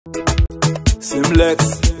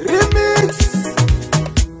Simlex remix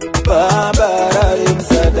Bambara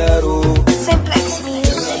imsadaro Simplex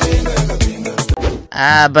music.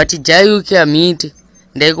 But Jah Ukraine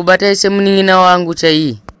ndaikubata ise muningina wangu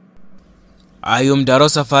chai. Ayo mdaro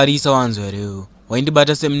safari isa wanzo reo.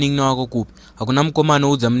 Waindibata se muningina wako kupi. Hakuna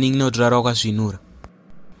mkomano udza muningina uturara wakasvinura.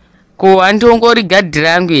 Ko andongori gadhi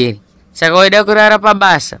rangu here. Saka waida kurara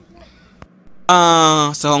pabasa.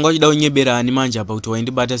 Saka wanga uchida unyeberani manje apa kuti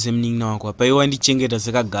waindibata se muningina wako apa iwe wandichengeta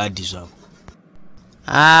sekagadhi zvako.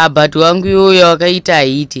 But wangu yoyo wakaita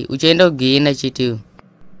haiti. Uchaenda kugena chetewo.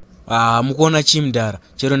 Mukuona chimdara.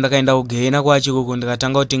 Chero ndakaenda kugena kwachikoko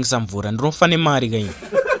ndikatanga kutengesa mvura. Ndinofane mari kaini.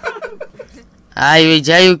 Iwe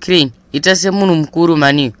Jah Ukraine, ita semunhu mukuru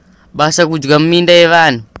mani. Basa kudya muminda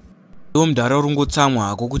yevanhu. Iwe mdara urungotsamwa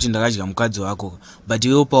hako kuti ndakadya mukadzi wako. But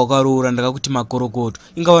iwe pawakaroora ndakakuti makorokoto.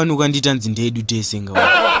 Ingawanuka ndita nzinde yedu tese ngawa.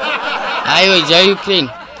 Iwe Jah Ukraine,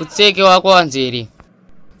 kutseke wako wanzere.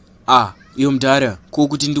 Iyo mdara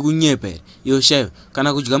kuti ndikunyepa here. Iyo shayo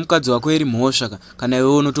kana kudya mukadzi wako iri mhosva kana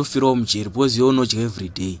iwe unotofirawo mujeri because iwe unodya every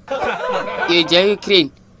day. Iyo Jah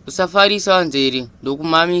Ukraine, usafarisa wanzere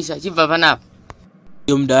ndokumamisa chibva panapa.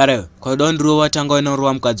 Iyo mdara kwada ndiro watanga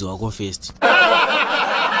wainorowa mukadzi wako first.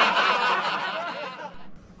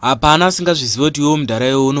 Hapana asingazvizive kuti iwe mdara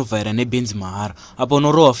iwe unovhaira nebenzi mahara. Apa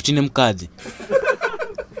unorowa futi nemukadzi.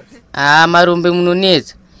 Marombe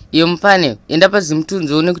munonetsa. Iyo mufane enda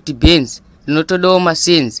paZimtooons uone kuti benzi rinotodawo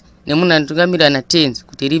masenzi nemunhu anotungamira natenzi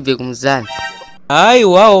kuti ribve kumuzana.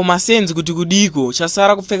 Wawo masenzi kuti kudiko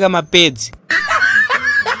chasara kupfeka mapedzi.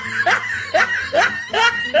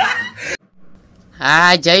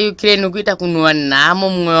 Jah Ukraine ukuita kunhuwa nhamo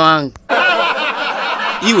mumwe wangu.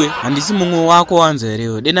 Iwe handisi mumwe wako wanzo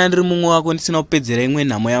herewo. Dena ndiri mumwe wako ndisina kupedzera imwe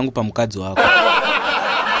nhamo yangu pamukadzi wako.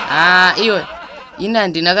 Iwe ina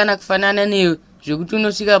handina kana kufanana newe zvekuti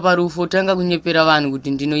unosvika parufo tanga kunyepera vanhu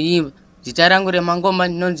kuti ndinoimba. Zita rangu remangoma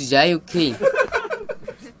ndinonzi Jah Ukraine.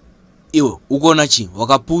 Iwe ukuona chi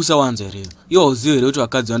wakapusa wanzo herewo. Iwe uzive here kuti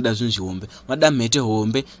vakadzi vanoda zvinhu zvihombe. Vanoda mhete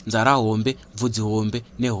hombe, nzara hombe, bvudzi hombe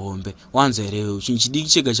nehombe. Wanzo herewo chinhu chidiki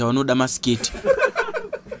chega chavanoda masiketi.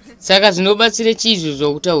 Saka zvinobatsire chizvo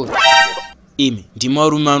zvokutaura. Imi ndimi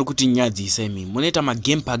varume vari kuti nyadzisa imi. Munoita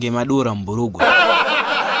magame park emadora muburugwa.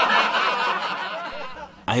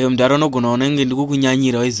 Ayo mdara unogona unenge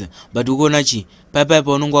ndikukunyanyira wese. But ukuona chi paipai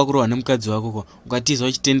paunonge wakurohwa nemukadzi wako ukatiza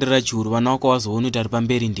uchitenderera chiuru vana wako wazoona kuti ari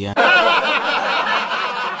pamberi ndiani.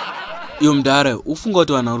 Iyo mdara ufunga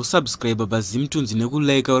kuti vanhu vari kusubscribe paZimtooons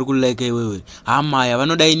nekulike vari kulike iwewe. Hamaya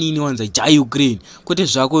vanoda inini wanza Jah Ukraine. Kwete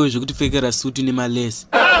zvako iwe zvekutipfekera suti nemalesi.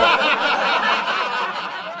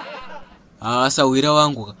 Sawira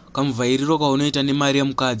wangu kamuvhairiro kaunoita nemari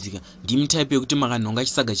yemukadzi ndimi type yekuti makanhonga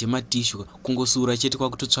chisaga chematishu kungosura chete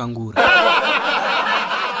kwakutotsvangura.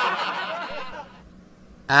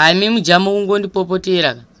 Imi mujamu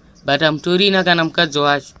kungondipopotera but amutorina kana mukadzi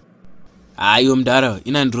wacho. Iyo mdara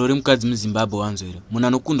ina ndirori mukadzi muZimbabwe wanzo here. Munhu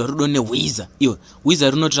anokunda rudo nehwiza. Iwe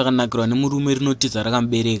hwiza rinoti rakanakirwa nemurume rinotiza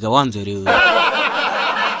rakamubereka wanzo here.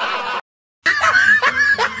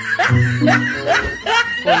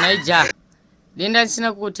 Naija denda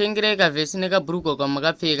ndisina kukutengereka vhesi nekabhurugwa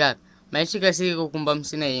kwamakapfeka maisvika seiko kumba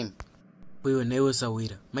musina hembe. Iwe naiwe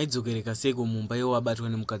Sawira maidzokereka seiko mumba iwe wabatwa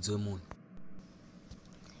nemukadzi wemunhu.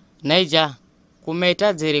 Naija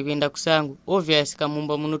kumaitadzere kuenda kusangu obvious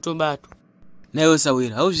kamumba munotobatwa. Naiwe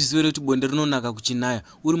Sawira hauzvizive kuti bonde rinonaka kuchinaya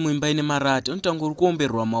uri muimba ine marata unotanga uri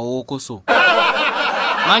kuomberwa maoko so.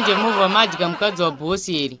 Manje muvha madya mukadzi waBoss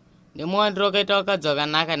here nemuwandiro wakaita wakadzi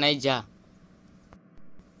wakanaka Naija.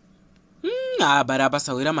 Bara apa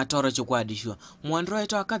Sawira mataura chokwadi shuwa. Muwandiro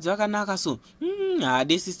waita wakadzi wakanaka so.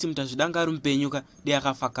 De system tazvidanga ari mupenyuka de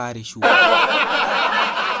akafa kare shuwa.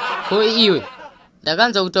 Ko iwe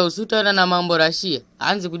ndakanza kuti usutaura namambo Russia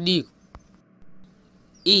hanzi kudiko.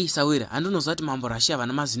 Sawira handinoziva kuti mambo Russia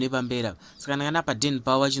vana mazino epamberi apa. Saka ndakanda paden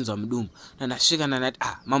pavo vachinzwa mudumbu. Ndasvika ndati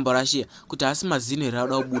mambo Russia kuti asi mazino here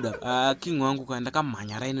auda kubuda. King wangu kana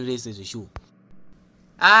ndakamhanya raino rese zveshuwa.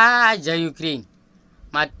 Jah Ukraine.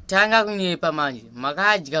 Matanga kunyepa manje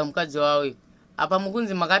makadya mukadzi wawe. Apa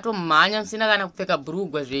mukunzi makatomhanya musina kana kupfeka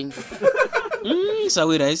bhurugwa zvenyu.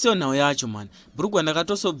 Sawira isiyo nhau yacho mani. Bhurugwa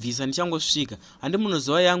ndakatosobvisa ndichangosvika. Handi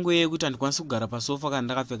munoziva yangu yeye kuti handikwanisi kugara pasofa kana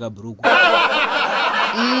ndakapfeka bhurugwa.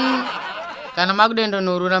 Kana makudenda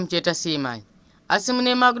norura mucheta sei manje. Asi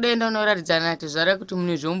mune makudenda noratidzana kuti zvare kuti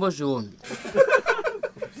mune zvombo zvihombe.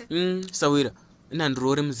 Sawira ina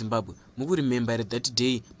ndirore muZimbabwe. Mukuremember that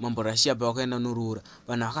day mambo Russia pawakaenda noruura.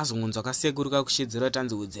 Vanhu vakazongonzwa kasekuru kakushedzera kuti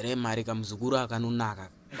anzi udzerai mari kamuzukuru akanonaka.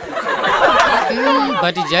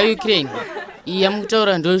 But Jah Ukraine iya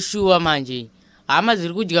mukutaura ndoshuwa manje. hama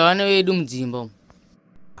ziri kudya vana vedu mudzimba.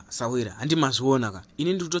 Sawira handimazviona ka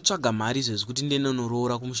ini nditotsvaga mari izvezvi kuti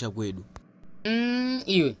ndinonoroora kumusha kwedu.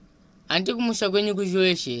 Iwe handi kumusha kwenyu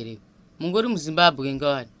kuchiweshe here mungori muZimbabwe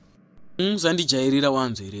ngawani. Zandijairira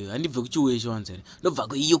wanzo here handibve kuchiweshe wanzo here ndobva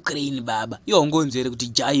kuUkraine baba iwo ngonzi here kuti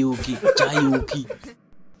jayuki.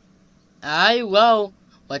 Hai wow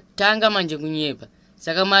watanga manje kunyepa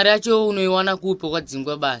saka mari yacho unoiwana kupi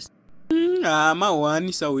kwadzingwa basa.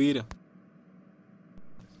 Mahwani Sawira.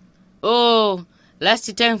 Oh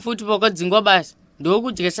last time futi kwadzingwa basa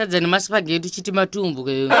ndokudya sadza nemapaghetto chiti matumbu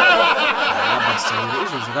keyo. Sawira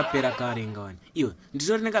izvo zvakapera kare ngawani iwe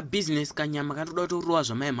nditori nekabusiness kanyama kandoda kutorova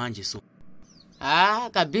zvamai manje so.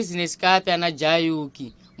 Kabusiness kapi ana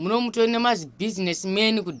Jayuki munomutori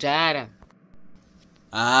nemazibusinessmen kudhara.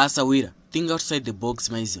 Sawira think outside the box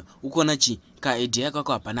maiziva ukona chi kaidea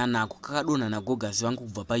kako hapana nako kakadonha nagogazi vangu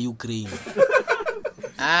kubva paUkraine.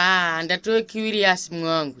 Ndatove curious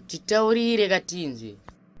mwangu titaurire katinzwe.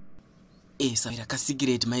 Sawira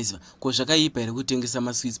kasikireti maiziva ko zvakaipa here kutengesa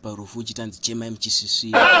maswits parufu uchitanzi chemai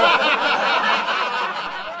muchisvisvira.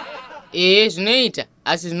 Zvinoita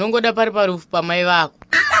asi zvinongoda pari parufu pamai vako.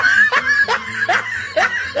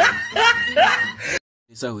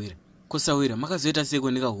 Sawira kusawira makazoita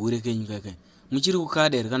seko ndikahure kenyika kai muchiri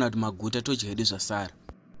kukada here kana kuti maguta todyedu zvasara.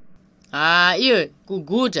 Iwe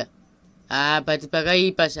kuguta but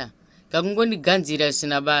pakaipa sha kakungondiganzira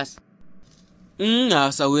zvisina basa.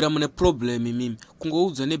 Sawira mune problem mimi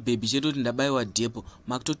kungoudzwa nebhebi chedu kuti ndabayiwa depo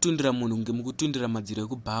makutotundira munhu kunge mukutundira madziro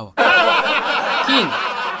ekubhawa. King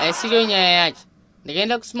aisiriyo nyaya yacho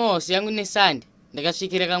ndikaenda kusmall house yangu nesande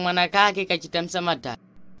ndakasvikira kamwana kake kachitamisa madhara.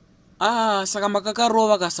 Saka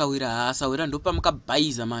makakarova kasawira. Sawira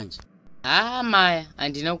ndopamukabhayiza manje. Maya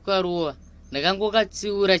handina kukarova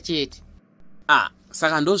ndakangokatsiura chete.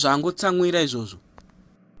 Saka ndozvangotsamwira izvozvo.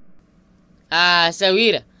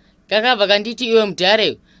 Sawira kakabva kanditi iwe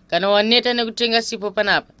mudhareyo kana waneta nekutenga sipo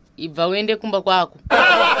panapa ibva uende kumba kwako.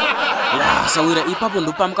 Sawira ipapo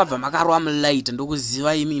ndopamukabva makarova mulaita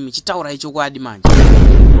ndokuziva imi michitaura ichokwadi manje.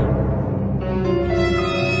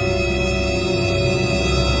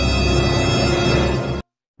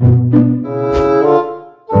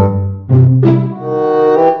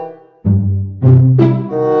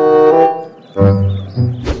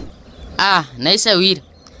 Naisawira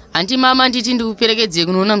handi mama nditi ndikuperekedze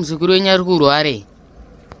kunoona muzukuru wenyu ari kurwara.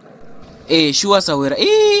 Shuwa Sawira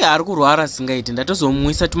ari kurwara singaiti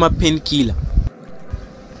ndatozomumwisa tumapenkiller.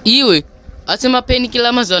 Iwe asi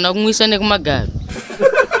mapenkiller mazowana kumwisa nekumagaro.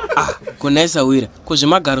 Kunai Sawira ko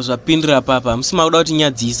zvemagaro zvapindira papa musima kuda kuti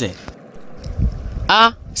nyadzisa here.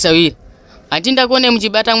 Sawira handi ndakuone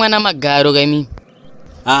muchibata mwana magaro kaimimi.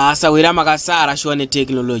 Sawira makasara shuwa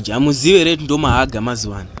neteknoloji hamuzivi here kuti ndomahaga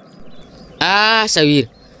mazivano. Sawira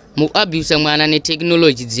muabhusa mwana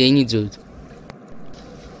neteknoloji dzenyu idzodzo.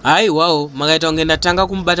 Wow makaita kunge ndatanga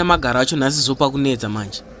kumubata magaro acho nhasi zopa kunetsa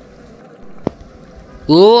manje.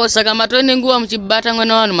 Saka matove nenguva muchibata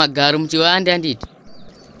mwana wanhu magaro muchivande handiti.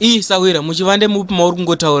 Sawira muchivande mupi mauri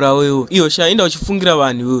kungotaurawo iwo iyo shainda uchifungira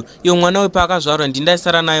vanhu iyo mwana wepaakazvarwa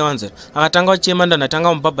ndindaisara naye wanzera akatanga uchema ndandatanga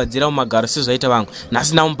kumubhabhadzira mumagaro sezvaita vamwe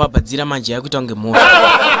nhasi namubhabhadzira manje yakuita kunge mhosva.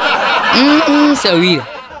 Sawira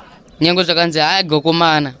nyange zvakanzi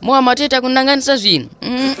gokomana muwa matoita kunanganisa zvinhu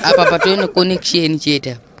apa patove neconnection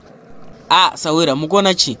chete. Sawira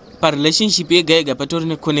mukuona chi parelationship yega yega patori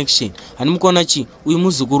neconnection hani mukuona chi uyu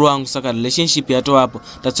muzukuru wangu saka relationship yatovapo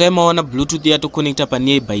ndatsvaimaona bluetooth yatoconnecta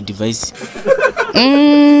panearby device.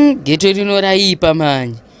 Geto rinoraipa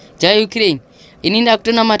manje Jah Ukraine ini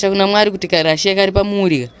ndakutonamata kuna Mwari kuti karashe kari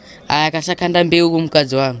pamuri kasakanda mbeu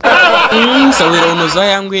kumukadzi wangu. Sawira unoziva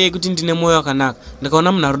yangu yeye kuti ndine mwoyo wakanaka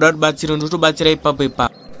ndakaona munhu aroda kubatsira ndotobatsira ipapo.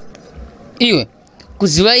 Iwe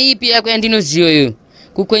kuziva ipi yako yandinoziva iyo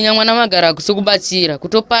kukwenya mwana magara akusokubatsira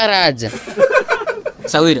kutoparadza.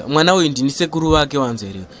 Sawira mwana uyu ndini sekuru vake wanzo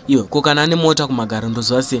here iwe ko kana ane mota kumagara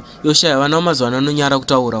ndoziva se yoshaya vana vamazuva anonyara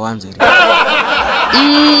kutaura wanzo here.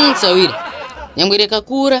 Sawira nyangwe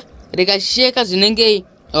rekakura rekasheka zvinengei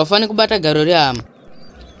haufaniri kubata garo rehama.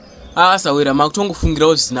 Sawira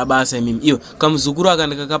makutongofungirawo zvisina basa imimi iwe kamuzukuru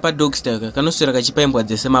akandikakapa dogstaka kanoswera kachipaimbwa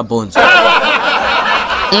dzese mabhonzo.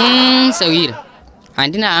 Sawira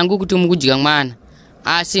handina hangu kuti mukudya mwana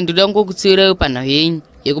asi ndoda kungokutsiurawo panhau yenyu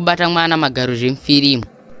yekubata mwana magaro zvemufirimu.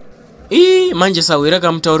 Manje Sawira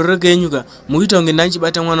kamutauriro kenyuka mukuita kunge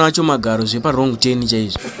ndanchibata mwana wacho magaro zveparong 10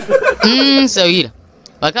 chaizvo. Sawira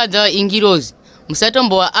vakadzi vaingirozi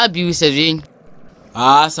musatombova abhiyusa zvenyu.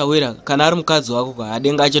 Sawira kana ari mukadzi wako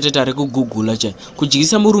adenga achatoti ari kugugula chai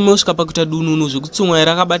kudyisa murume usvika pakuita dununu zvekutsumwa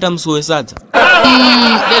here akabata musi wesadza.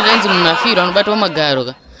 Ndezvanzi munhu afirwa anobatawo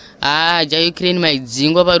magaro Jah Ukraine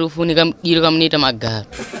maidzingwa parufuni kamudiro kamunoita magaro.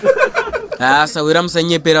 Sawira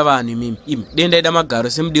musanyepera vanhu imi denda ida magaro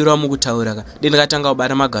semudiro wamukutaura ka denda katanga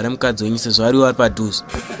kubata magaro emukadzi wenyu sezvo ari wari padhuze.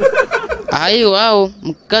 Aiwawo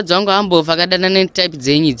mukadzi wangu ambobva akadanana netype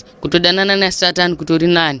dzenyu idzi kutodanana naSatan kutori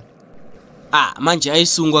nani. Manje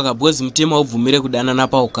aisungwa kabhozi mutemo waubvumire kudanana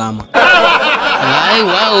paukama.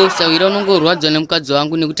 Aiwawo Sawira unongorwadzwa nemukadzi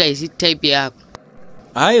wangu nekuti haisi type yako.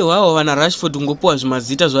 Aiwawo vana Rashford ungopuwa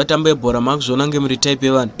zvimazita zvavatamba ebhora makuzviona ngemuri type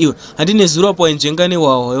yevanhu. Iwe handine zuro painjenga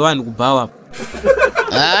newawa wevanhu kubhawa.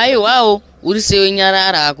 Aiwawo uri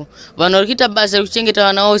sewenyarara ako. Vanhu vari kuita basa rekuchengeta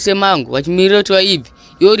vana vavo semangu vachimirira kuti vaibve.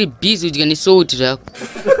 Iwe uri busy kudya nesouti zvako.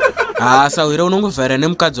 Sawira unongovhara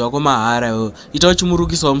nemukadzi wako mahara iwe. Ita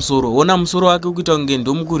uchimurukisawo musoro. Ona musoro wake ukuita kunge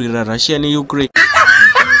ndomukurira Russia neUkraine.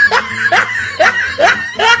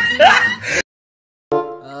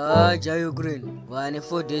 Jah Ukraine wane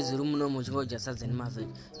 4 days uri muno muchinga udya sadza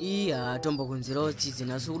nemavheti. Tombokunzirawo chizi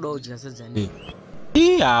nhasi kuda kudya sadza ne.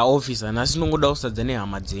 Officer nhasi ndinongoda kusadza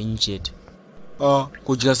nehama dzenyu chete.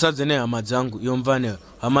 Kudya sadza nehama dzangu iyo mvane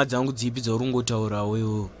hama dzangu dzipi dzauri ngotaurawo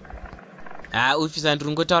iwo. Officer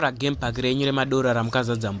ndiri ngotaura game park renyu remadora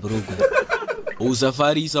ramukazadza mburugu.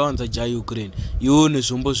 Usafarisa wanza Jah Ukraine. Iwo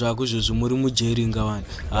nezvombo zvako zvezvo muri mujeringa wani.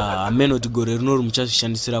 Ameno kuti gore rinori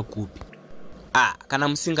muchazvishandisira kupi. Kana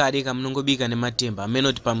musingadeka munongobika nematemba. Ameno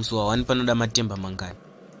kuti pamusuwa wani panoda matemba mangani.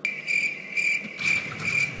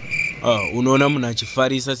 Unoona munhu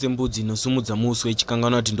achifarisa sembudzi inosumudza muswe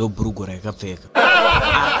ichikanganwa kuti ndo bhurugu raikapfeka.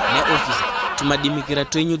 Officer tumadimikira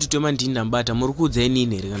twenyu tutomandinda mbata muri kuudza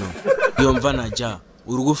inini here kana. Iyo mvana ja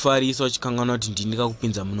uri kufarisa uchikanganwa kuti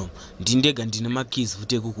ndindikakupinza muno. Ndindega ndine makizi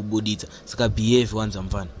futi ekukubuditsa saka behave wanza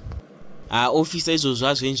mvana. Officer izvo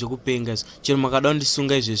zvazvo enje kupenga izvo. Chero makada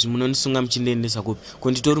kundisunga izvezvi munonisunga muchindiendesa kupi.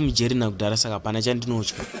 Konditori mujerina kudhara saka pana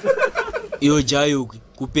chandinotya. Iyo Jayuki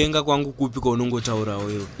kupenga kwangu kupi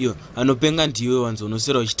kwaunongotaurawo iwe. Iyo anopenga ndiwe wanza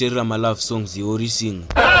unosera uchiteerera malove songs iwe uri single.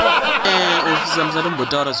 Officer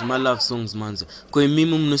musatombotaura zvema love songs manza. Ko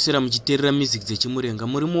imimi munosera muchiteerera music dzechimurenga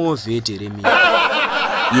muri muovhete remimi.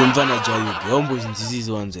 Iyo mvana Jayuki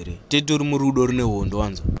haumbozvinzwisisi wanza re. Tetori murudo rune hondo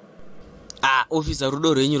wanza. Officer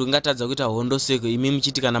rudo rwenyu rungatadza kuita hondo seko imi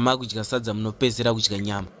muchiti kana makudya sadza munopedzera kudya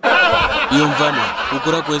nyama. Iyo mvana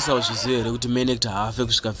kukura kwesa uzvizive here kuti menector haafe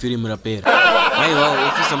kusvika firimu rapera. Aiwawo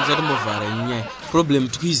officer musatombovhara inyaya. Problem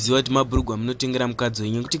tikuiziva kuti mabhurugwa munotengera mukadzi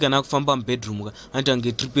wenyu kuti kana akufamba mubedroom ka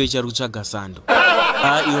anotange trip yechari kutsvaga sando.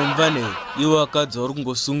 Iyo mvana iwo vakadzi vari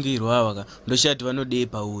kungosungirwa ava ka ndoshati vanodei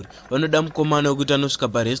pauri. Vanoda mukomana wekuti anosvika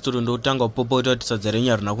parestaurant ndotanga kupopota kuti sadza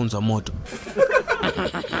renyu harina kunzwa moto.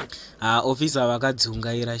 Officer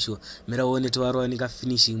vakadzungaira sho mira one twarowanika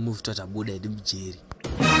finishing move tatabuda idi mujeri.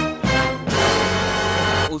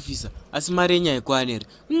 Officer asi mari yenyaya ikwanere.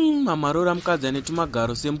 Mamarora mukadzi ane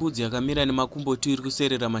tumagaro sembudzi yakamira nemakumbo iri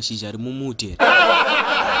kuserera mashizha ari mumuti.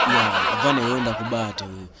 Vana yonda kubata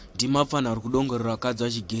wewe. Ndimapfana ari kudongorera akadzi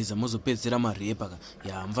achigeza mozopedzera marepa ka.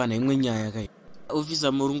 Mvana imwe nyaya kai.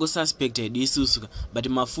 Officer murungo suspected isusuka but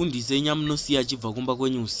mafundisi enyamunosiya achibva kumba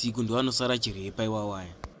kwenyu usiku ndo anosara chirepa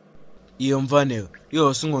iwawaya. Iyo mvaneyo iwo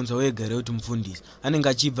usingonzwa wegare kuti mufundisi anenge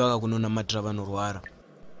achibva akakunonamatira vanorwara.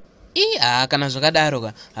 Kana zvakadaro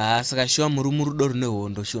ka saka shuwa muri murudo rune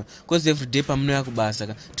hondo shuwa cause everyday pamunoya kubasa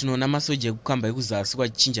ka tinoona masoja ekukamba ekuzasi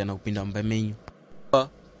kwachinjana kupinda mumba menyu.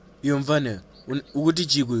 Iyo mvaneyo ukuti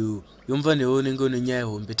chiko iyo mvaneyo unenge une nyaya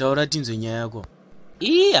hombe taura tinzwe nyaya yako.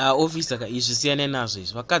 Officer ka izvi siyane nazvo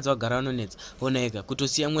izvi vakadzi vagara vanonetsa ona ega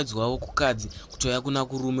kutosiya mwedzi wavo kukadzi kutoya kuna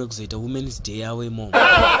kurume kuzoita women's day yavo imomo.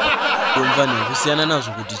 Iyo mvana kusiyana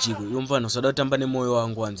nazvo kuti chiko iyo mvana usada kutamba nemoyo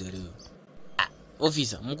wangu wanzerewo.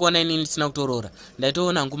 Officer mukuona inini ndisina kutorora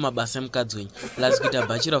ndaitoona hangu mabasa emukadzi wenyu plus kuita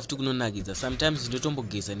bachira futi kunonakidza sometimes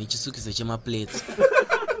ndotombogeza nechisukisa chemaplates.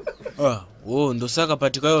 Ndosaka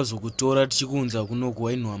patikaiwa zokutora tichikuunza kunoku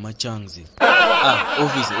wainhuwa machanzi.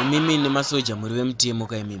 Officer imimi nemasoja muri vemutemo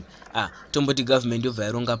kaimimi. Tomboti government yobva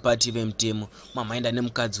yaronga pati vemutemo mamaenda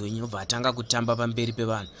nemukadzi wenyu obva atanga kutamba pamberi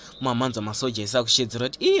pevanhu mamanza masoja isa kushedzera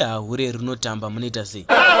kuti hure rinotamba munoita sei.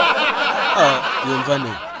 Iyo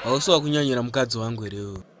mvane hausiwa kunyanyira mukadzi wangu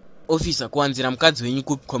herewo. Officer kuwanzira mukadzi wenyu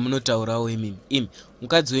kupi kwamunotaurawo imimi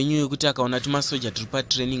mukadzi wenyu yekuti akaona kuti masoja tiri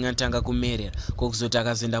patraining anotanga kumerera kokuzoti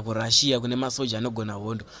akazoenda kurussia kune masoja anogona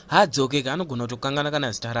hondo hadzokeka anogona kutokangana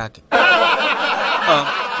kana zita rake.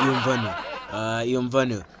 Iyo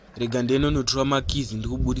mvane rega ndenonotora makizi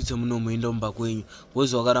ndikubuditse munomo enda mumba kwenyu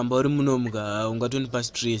wozi wakaramba uri munomo ka ungatondipa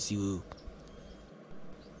stress iwewe.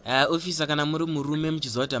 Officer kana muri murume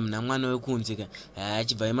muchiziva kuti muna mwana wekunze ka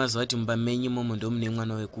achibva maziva kuti mumba menyu momo ndo mune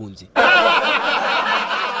mwana wekunze.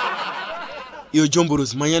 Iyo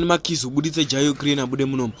Jomborosi manyani makizo buditse Jah Ukraine abude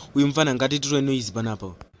munomu. Uyu mfana ngatitirwe noise panapa.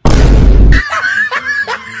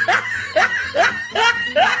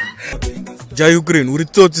 Jah Ukraine uri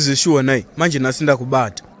tsotsi zeshuwa naye. Manje nasinda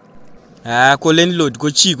kubata. Ko landlord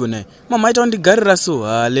ko chiko naye. Mama ita ndigarira so.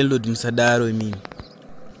 Landlord musadaro imini.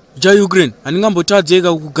 Jah Ukraine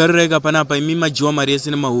andingambotadzeka kugarira panapa imi majiwa mari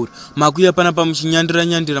yese nemahuri. Makuya panapa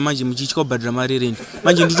muchinyandira manje muchichika kubhadhira mari rent.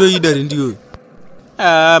 Manje nditoida rendiyo.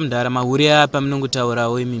 Mndara mahuri apa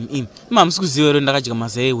munongotaurawo imimi. Mamusikuziva ndakadya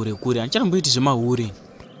mazai hure kure. Anchamboiti zvemahuri.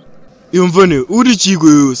 Iyo mfane uri chiko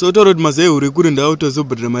yo. Sautaura kuti mazai hure kure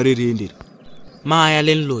ndautazobhadhira mari rent. Maya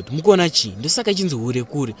landlord mukona chi ndosaka chinzi hure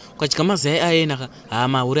kure ukadya mazai ayenaka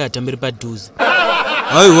mahuri atambiri padhuze.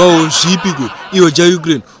 Haiwawo zvipiko iyo Jah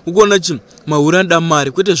Ukraine ukona chi mahuri anoda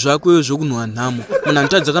mari kwete zvako iyo zvokunwa nhamo munhu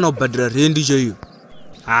anotadza kana kubhadhira rendi chaiyo.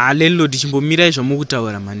 Landlord chimbomirai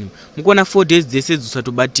zvamukutaura mani mukona 4 days dzese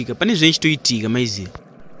dzisatobatika pane zvichitoitika maiziva.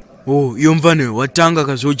 Iyo mfane watanga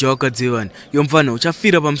kazvoja wakadzi vani iyo mfane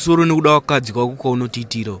uchafira pamusoro nekuda wakadzi kwako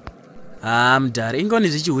kwaunotiitira. Mudhara ingone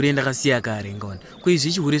zvichihure ndakasiya kare ingone kwei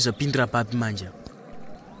zvichihure zvapindira papi manje.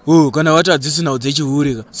 Kana wati hadzisina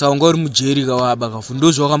dzechihurika saunga uri mujerika waba kafu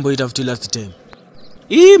ndozvawakamboita futi last time.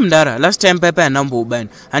 Mudhara last time paipa handamboubaini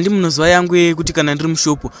handi munoziva yangu kuti kana ndiri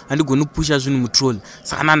mushopu handigoni kupusha zvinhu mutroli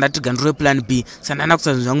saka ndandati gandure plan B saka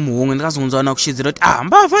ndandakusa zvinhu zvangu muhomwe ndikazonzwana kushedzera kuti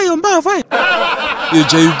mbavhayo. Iyo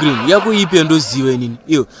Jah Ukraine yako ipi yandoziva inini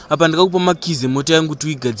iyo apa ndikakupa makizi mota yangu kuti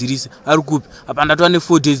uigadzirise ari kupi apa ndatova ne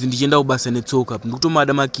 4 days ndichienda kubasa netsoka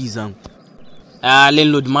ndikutomada makizi angu.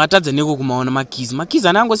 Landlord makatadza neko kumaona makizi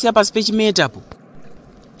anangosiya pasi pechimeta apo.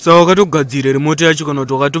 Saka wakatogadzira remota yacho kana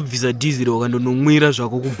kuti wakatobvisa diesel wakandonomwira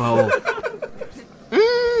zvako kubhawa.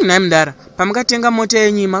 Nai mudhara pamakatenga mota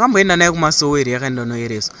yenyu makamboenda nayo kumasoweri yakaenda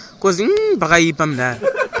noyereswa kozi pakaipa mudhara.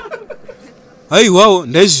 Haiwawo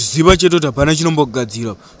ndaizviziva chete kuti hapana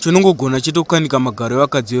chinombogadzira chinongogona chete kukanika magaro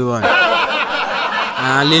evakadzi vevanhu.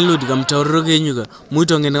 Landlord kamutauriro kenyuka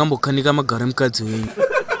muita kunge ndakambokanika magaro emukadzi wenyu.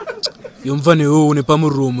 Iyo mfane wewe une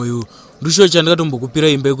pamuromo yo ndisho chandakatombokupira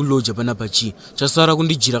imba yekuloja panapa chi chasara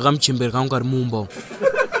kundijira kamuchembere kangu kari mumba.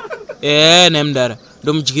 Nai mudhara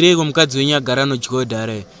ndomudyireko mukadzi wenyu agara anodyawo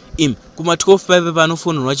dhara kuma 12 paipe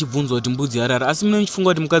panofonelwa achibvunzwa kuti mbudzi yarara asi munochifunga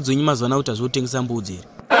kuti mukadzi wenyu mazwana kuti azotengesa mbudzi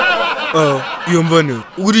here. Iyo mfane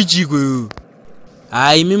uri chiko yo.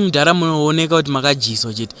 Imi mudhara munooneka kuti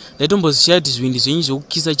makajiswa chete ndatombozishaya kuti zvindi zvenyu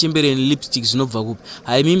zvekukisa chembere nelipstick zvinobva kupi.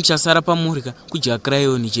 Imi muchasara pamurika kudya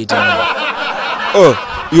crayoni chete.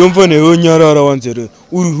 Iyo mfane yonyarara wanzere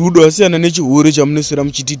uri rudo asiyana nechihure chamunosera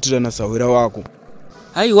muchitiitirana sawira wako.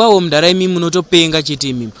 Haiwawo mudhara imi munotopenga chete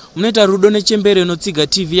imimi munoita rudo nechembere inotsiga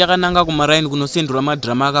TV yakananga kumaraini kunosendura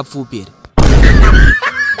madhirama akapfupera.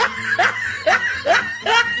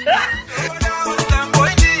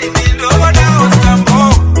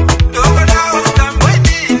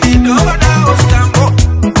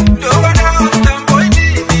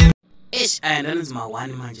 Ndanonzi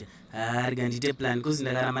mawani manje rikandite plan kozi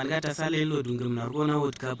ndakaramba ndikatasa landlord ngiri munhu ari kuona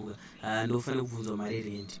world cup ndofanira kubvunzwa mari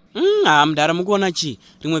rendi. Mudhara mukuona chi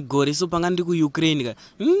rimwe gore so panga ndiri kuUkraine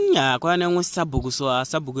kwava neumwe sabhuku so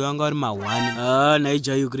sabhuku yanga ari mawani. Nai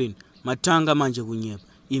Jah Ukraine matanga manje kunyepa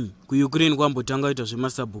kuUkraine kwambotanga kuita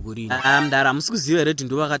zvemasabhuku rini. Mudhara musikuziva here kuti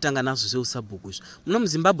ndovakatanga nazvo zveusabhuku izvo muno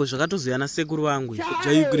muZimbabwe zvakatozoyana sekuru vangu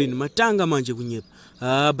Jah Ukraine matanga manje kunyepa.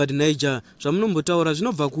 But naija zvamunombotaura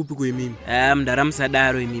zvinobva kupi kuimimi. Mudhara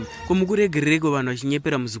musadaro imimi komukuregerereko vanhu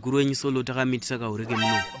vachinyepera muzukuru wenyu Solo takamitisa kahureke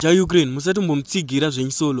muno. Jah Ukraine musatombomutsigira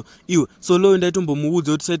zvenyu Solo iwe Solo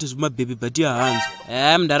ndaitombomuudza kuti saite zvemabhepi bhati ahanzo.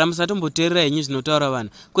 Mudhara musatomboteerera henyu zvinotaura vanhu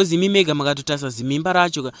kozi imi mega makatotasa zimimba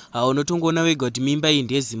racho unotongoona wega kuti mimba iyi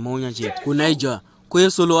ndeyezimonya chete. Kunaija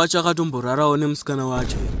kweye Solo wacho akatomborarawo nemusikana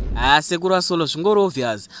wacho. Sekuru waSolo zvingori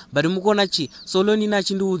obvious but mukuona chi Solo nini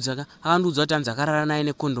achindiudza akandiudza kuti anzi akarara naye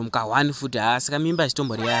nekondomu kahwani futi saka mimba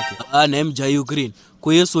chitombori yake. Nai Jah Ukraine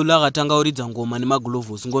kweye Solo akatanga uridza ngoma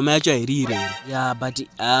nemagulovhosi ngoma yacho hairire here. But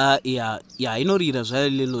inorira zvayo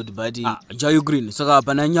landlord but Jah Ukraine saka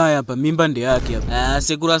hapana nyaya pamimba ndeyake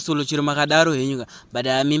sekuru waSolo chero makadaro henyuka but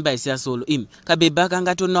mimba isi yaSolo kabeba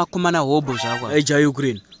kangatona wakomana hobo zvako. Jah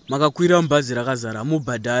Ukraine makakwira mubhazi rakazara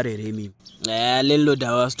mubhadhare remimi. Landlord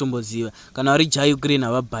havasitomboziva kana vari Jah Ukraine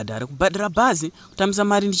havabhadhare kubhadhara bhazi kutambisa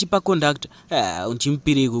mari ndichipa conductor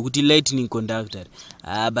uchimupireko kuti lightning conductor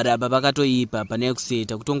but apa pakatoipa pane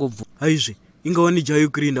yekuseta kutongobvu. Haizve ingawani Jah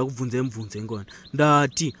Ukraine ndakubvunzai mubvunze ngoni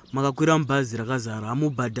ndati makakwira mubhazi rakazara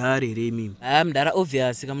hamubhadhare remimi. Mudhara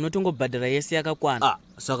obvious kamunotongobhadhara yese yakakwana.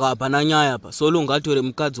 saka hapana nyaya pa Solo ngatore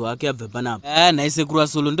mukadzi wake abve panapa. Nhai sekuru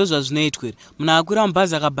waSolo ndo zvazvinoitwa here. Munhu akwira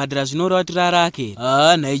mubhazi akabhadhira zvinoreva kuti rarake.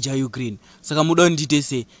 Nhai Jah Ukraine. Saka muda kundite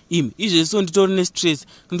sei? Imi izvezvo nditori nestress.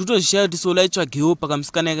 Nditozvishaya kuti Solo aitsvagewo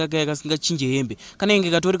pakamusikana yakake kasingachinje hembe. Kana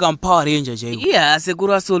inge katori kamupower ranger chaiko.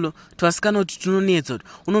 Sekuru waSolo twasikana kuti tunonetsa kuti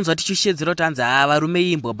unonzwa tichishedzera kuti hanzi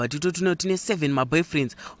varume imbwa but tine 7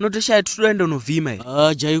 maboyfriends. Unotoshaya tutoenda unovhima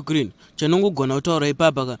here. Jah Ukraine. Chanongogona kutaura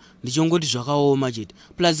ipapa ka ndichongoti zvakaoma chete.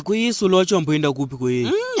 Plus kuiye Solo wacho amboenda kupi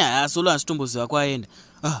kweye? Solo hasitomboziva kwaenda.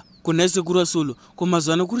 Kuna sekuru waSolo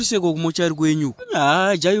komazano kuriseko kumochari kwenyu.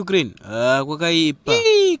 Jah Ukraine. Kwakaipa.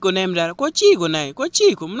 Konai mudara kochiko nai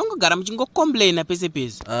kochiko munongogara muchingocomplaina pese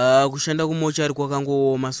pese. Kushanda kumochari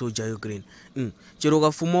kwakangooma so Jah Ukraine. Chero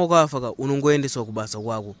ukafuma ukafa ka unongoendeswa kubasa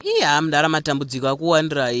kwako. Mudara matambudziko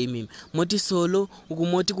akuwandira imi. Moti Solo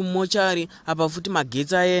ukumoti kumochari apa futi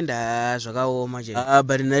magetsi aenda zvakaoma chete.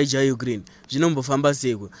 But nai Jah Ukraine zvinombofamba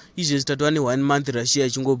seko. Izvezvi tatova ne1 month Russia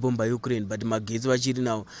ichingobomba Ukraine but magetsi vachiri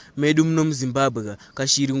nawo. Medu muno muZimbabwe ka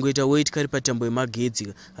kashiri ngoita wait kari patambo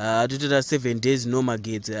yemagetsi ka totoita 7 days no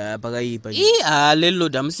magetsi pakaipa. Lelo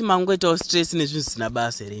hamusi mangoitawo stress nezvinhu zvisina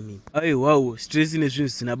basa here mimi. Aiwawo stress nezvinhu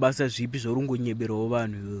zvisina basa zvipi zvorungonyeberawo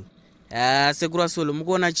vanhu. Sekuru waSolo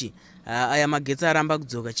mukuona chi aya magetsi aramba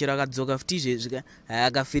kudzoka chero akadzoka futi izvezvi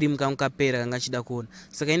akafirimu kangu kapera kanga achida kuona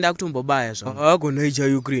saka inda kutombobaya zvangu. Konai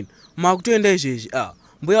Jah Ukraine makutoenda izvezvi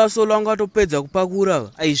mbuya waSolo angatopedza kupakura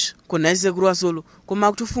aizvo konai sekuru waSolo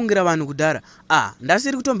komakutofungira vanhu kudhara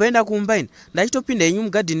ndasiri kutomboenda kumba ini ndachitopinda inyu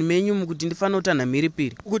mugadheni menyu kuti ndifanira kutanha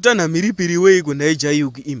mhiripiri. Kutanha mhiripiri wei konai Jah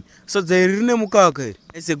Ukraine imi sadza iri rine mukaka here.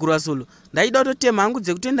 Sekuru waSolo ndaida kutotema hangu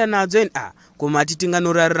dzekutoenda nadzo ini komati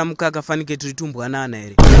tinganorarira mukaka fanike tiri tumbwanana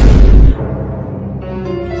here.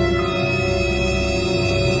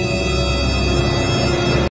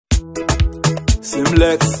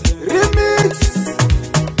 Simlex